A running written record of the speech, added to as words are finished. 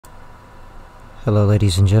Hello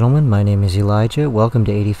ladies and gentlemen, my name is Elijah. Welcome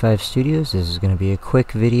to 85 Studios. This is going to be a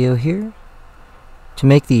quick video here to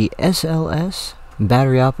make the SLS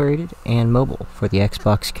battery operated and mobile for the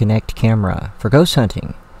Xbox Kinect camera for ghost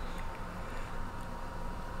hunting.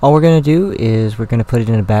 All we're going to do is we're going to put it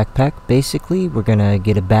in a backpack. Basically, we're going to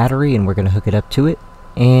get a battery and we're going to hook it up to it,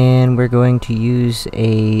 and we're going to use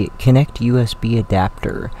a Kinect USB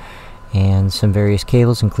adapter and some various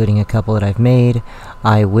cables, including a couple that I've made.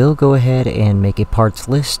 I will go ahead and make a parts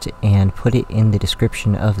list and put it in the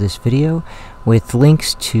description of this video with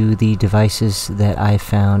links to the devices that I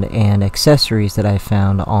found and accessories that I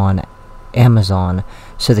found on Amazon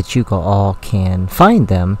so that you all can find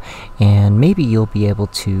them, and maybe you'll be able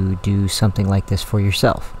to do something like this for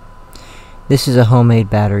yourself. This is a homemade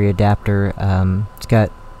battery adapter. It's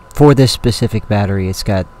got, for this specific battery, it's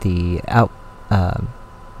got the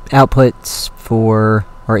outputs for,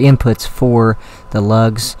 or inputs for, the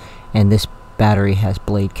lugs, and this battery has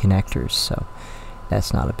blade connectors, so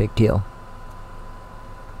that's not a big deal.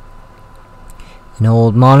 An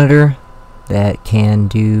old monitor that can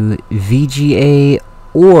do VGA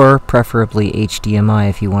or preferably HDMI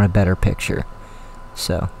if you want a better picture.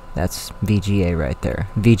 So that's VGA right there.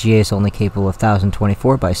 VGA is only capable of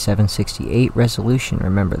 1024 by 768 resolution,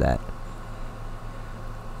 remember that.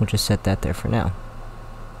 We'll just set that there for now.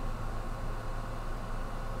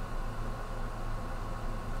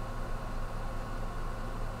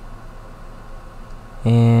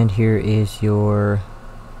 And here is your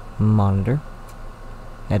monitor.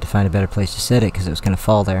 I had to find a better place to set it because it was going to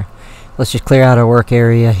fall there. Let's just clear out our work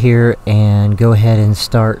area here and go ahead and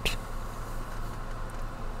start.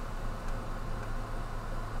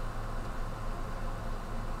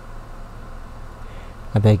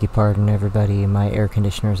 I beg your pardon everybody, my air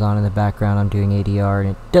conditioner is on in the background. I'm doing ADR and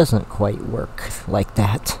it doesn't quite work like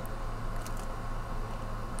that.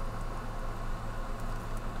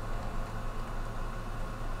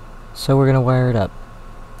 So we're going to wire it up.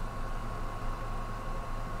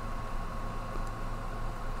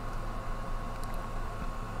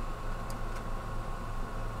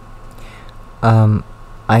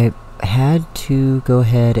 I had to go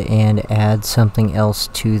ahead and add something else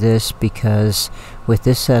to this because with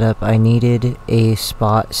this setup I needed a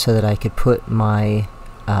spot so that I could put my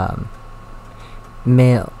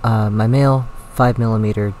male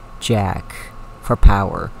 5mm jack for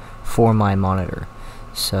power for my monitor.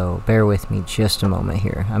 So bear with me just a moment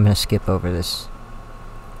here. I'm going to skip over this.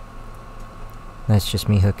 That's just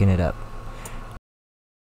me hooking it up.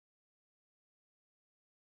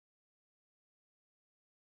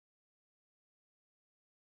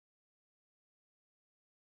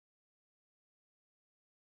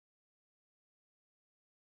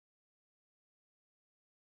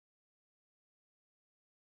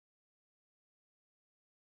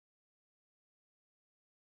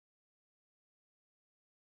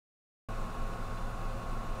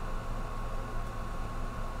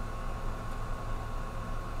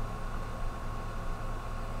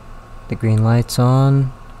 The green light's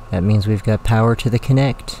on. That means we've got power to the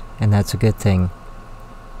Kinect, and that's a good thing.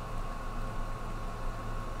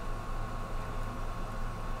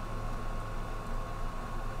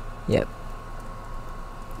 Yep.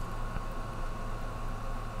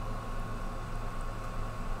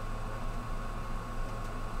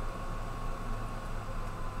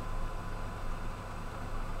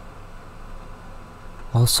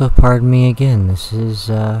 Also, pardon me again, this is,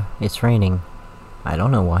 it's raining. I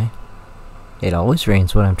don't know why. It always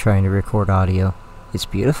rains when I'm trying to record audio. It's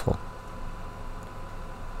beautiful.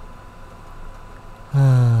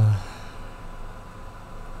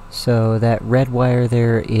 So that red wire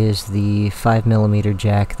there is the 5mm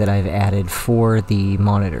jack that I've added for the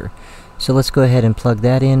monitor. So let's go ahead and plug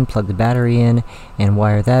that in, plug the battery in, and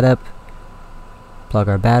wire that up. Plug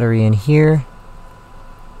our battery in here.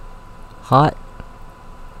 Hot.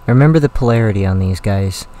 Remember the polarity on these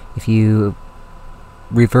guys. If you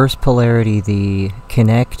reverse polarity the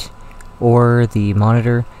Kinect or the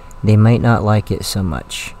monitor, they might not like it so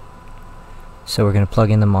much. So we're going to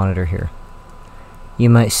plug in the monitor here. You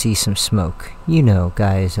might see some smoke. You know,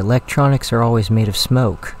 guys, electronics are always made of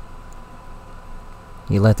smoke.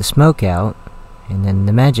 You let the smoke out, and then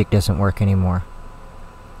the magic doesn't work anymore.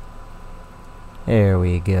 There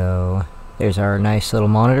we go. There's our nice little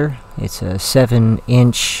monitor. It's a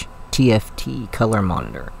 7-inch TFT color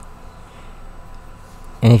monitor.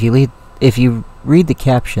 And if you read the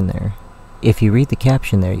caption there,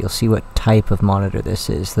 you'll see what type of monitor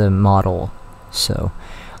this is, the model. So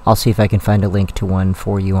I'll see if I can find a link to one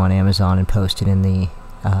for you on Amazon and post it in the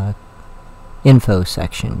info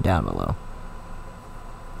section down below.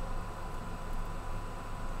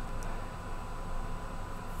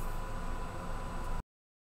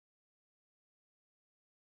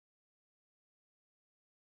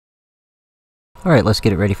 Alright, let's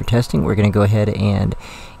get it ready for testing. We're going to go ahead and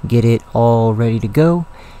get it all ready to go.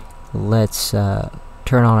 Let's turn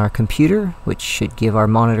on our computer, which should give our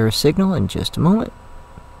monitor a signal in just a moment.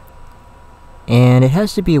 And it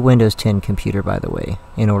has to be a Windows 10 computer, by the way,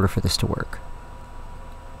 in order for this to work.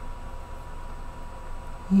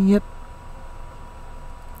 Yep.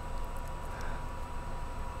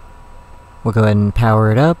 We'll go ahead and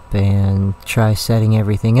power it up and try setting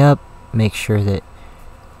everything up. Make sure that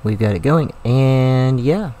we've got it going. And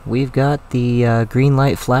yeah, we've got the green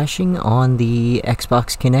light flashing on the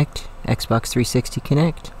Xbox Kinect, Xbox 360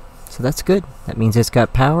 Kinect. So that's good. That means it's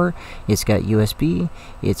got power, it's got USB,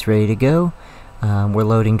 it's ready to go. We're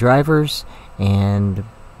loading drivers, and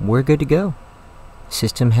we're good to go.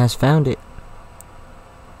 System has found it.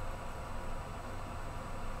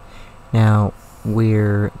 Now,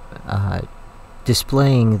 we're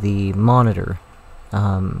displaying the monitor.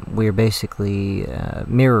 We're basically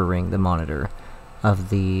mirroring the monitor of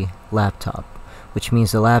the laptop, which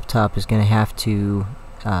means the laptop is going to have to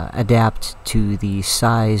adapt to the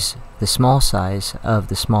size, the small size of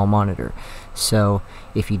the small monitor. So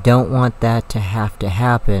if you don't want that to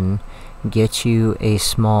happen, get you a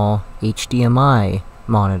small HDMI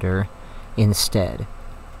monitor instead.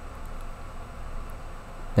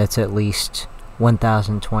 That's at least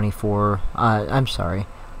 1080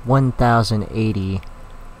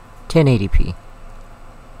 1080p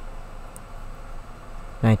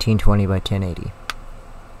 1920 by 1080.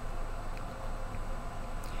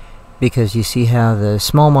 Because you see how the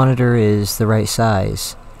small monitor is the right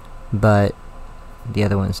size, but the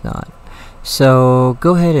other one's not. So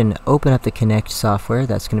go ahead and open up the Kinect software.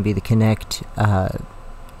 That's going to be the Kinect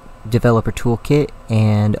Developer Toolkit,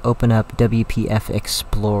 and open up WPF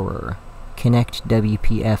Explorer. Kinect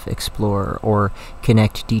WPF Explorer, or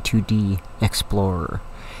Kinect D2D Explorer.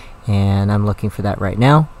 And I'm looking for that right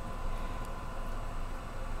now.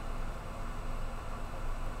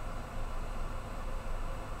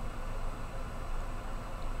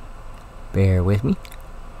 Bear with me.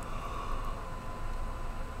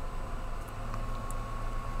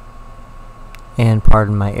 And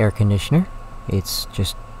pardon my air conditioner. It's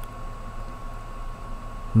just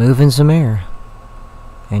moving some air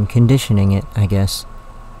and conditioning it, I guess.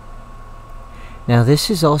 Now this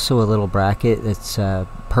is also a little bracket that's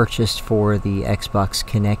purchased for the Xbox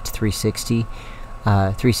Kinect 360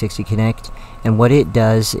 Kinect, and what it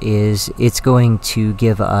does is it's going to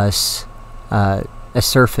give us a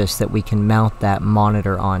surface that we can mount that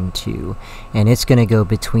monitor onto, and it's going to go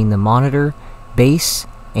between the monitor base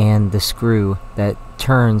and the screw that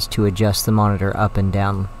turns to adjust the monitor up and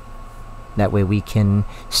down. That way we can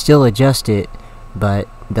still adjust it, but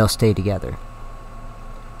they'll stay together.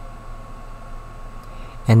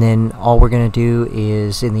 And then all we're going to do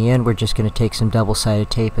is, in the end, we're just going to take some double-sided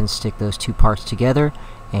tape and stick those two parts together,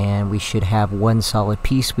 and we should have one solid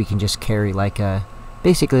piece we can just carry like a,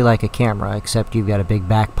 basically like a camera, except you've got a big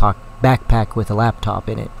backpack with a laptop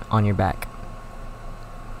in it on your back.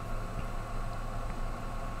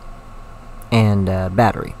 And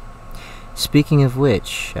battery. Speaking of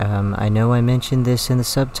which, I know I mentioned this in the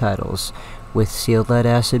subtitles. With sealed lead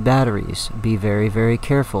acid batteries, be very, very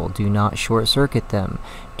careful. Do not short circuit them.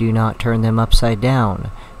 Do not turn them upside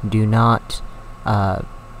down. Do not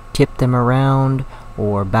tip them around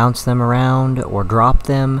or bounce them around or drop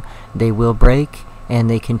them. They will break, and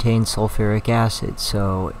they contain sulfuric acid.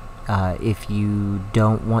 So if you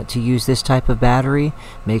don't want to use this type of battery,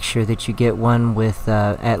 make sure that you get one with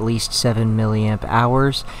at least 7 milliamp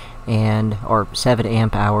hours, or 7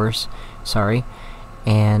 amp hours, sorry,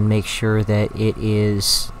 and make sure that it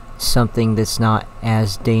is something that's not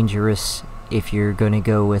as dangerous. If you're going to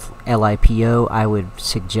go with LiPo, I would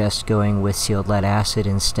suggest going with sealed lead acid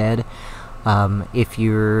instead. If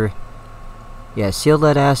you're, sealed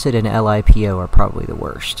lead acid and LiPo are probably the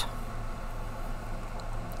worst.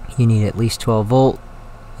 You need at least 12 volt,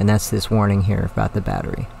 and that's this warning here about the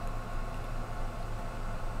battery.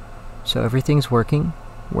 So everything's working.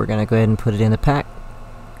 We're going to go ahead and put it in the pack,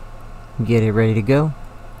 get it ready to go,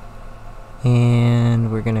 and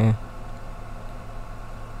we're going to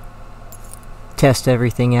test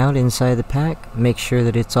everything out inside the pack, make sure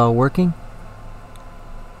that it's all working,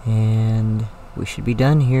 and we should be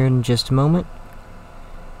done here in just a moment.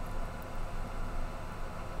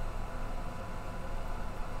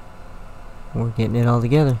 We're getting it all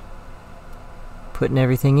together, putting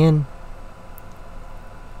everything in.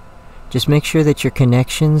 Just make sure that your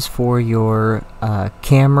connections for your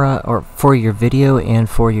camera, or for your video and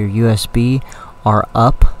for your USB, are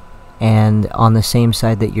up and on the same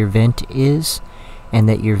side that your vent is, and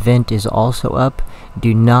that your vent is also up.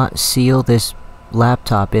 Do not seal this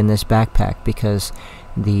laptop in this backpack, because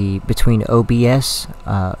between OBS,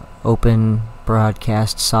 Open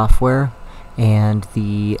Broadcast Software, and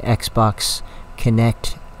the Xbox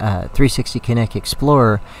Kinect 360 Kinect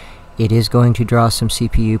Explorer, it is going to draw some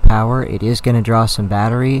CPU power. It is going to draw some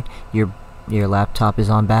battery. Your laptop is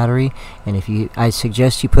on battery, and I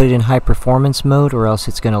suggest you put it in high performance mode, or else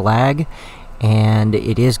it's going to lag, and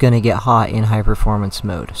it is going to get hot in high performance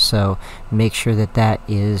mode. So make sure that that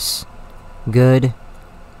is good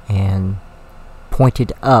and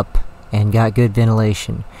pointed up and got good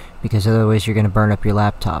ventilation, because otherwise you're going to burn up your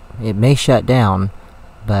laptop. It may shut down,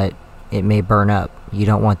 but it may burn up. You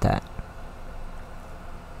don't want that.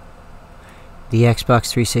 The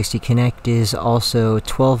Xbox 360 Kinect is also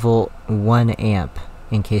 12 volt 1 amp,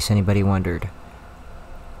 in case anybody wondered.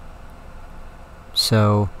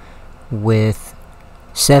 So with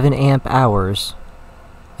 7 amp hours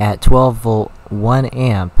at 12 volt 1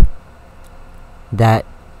 amp, that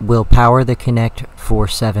will power the Kinect for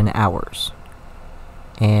 7 hours.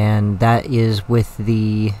 And that is with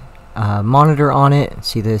the monitor on it.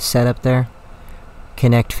 See the setup there?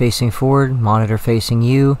 Kinect facing forward, monitor facing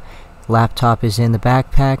you. Laptop is in the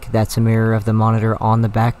backpack. That's a mirror of the monitor on the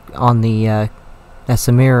back, that's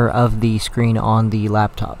a mirror of the screen on the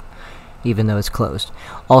laptop, even though it's closed.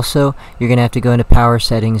 Also, you're going to have to go into power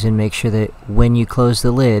settings and make sure that when you close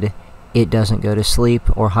the lid, it doesn't go to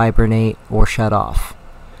sleep or hibernate or shut off.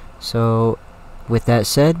 So with that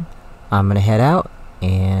said, I'm going to head out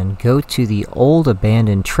and go to the old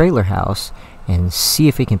abandoned trailer house and see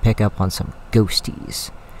if we can pick up on some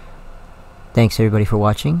ghosties. Thanks everybody for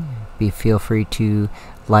watching. Feel free to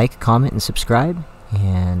like, comment, and subscribe,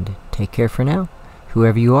 and take care for now.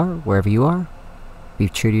 Whoever you are, wherever you are, be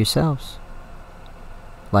true to yourselves.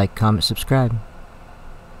 Like, comment, subscribe.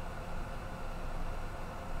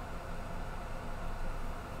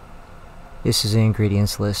 This is an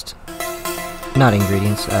ingredients list. Not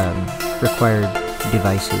ingredients, required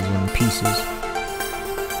devices and pieces.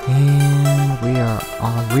 And we are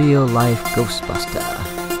a real life Ghostbuster.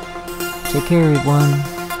 Take care everyone.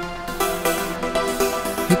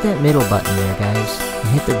 Hit that middle button there, guys, and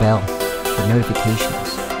hit the bell for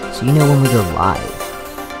notifications so you know when we go live.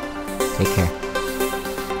 Take care.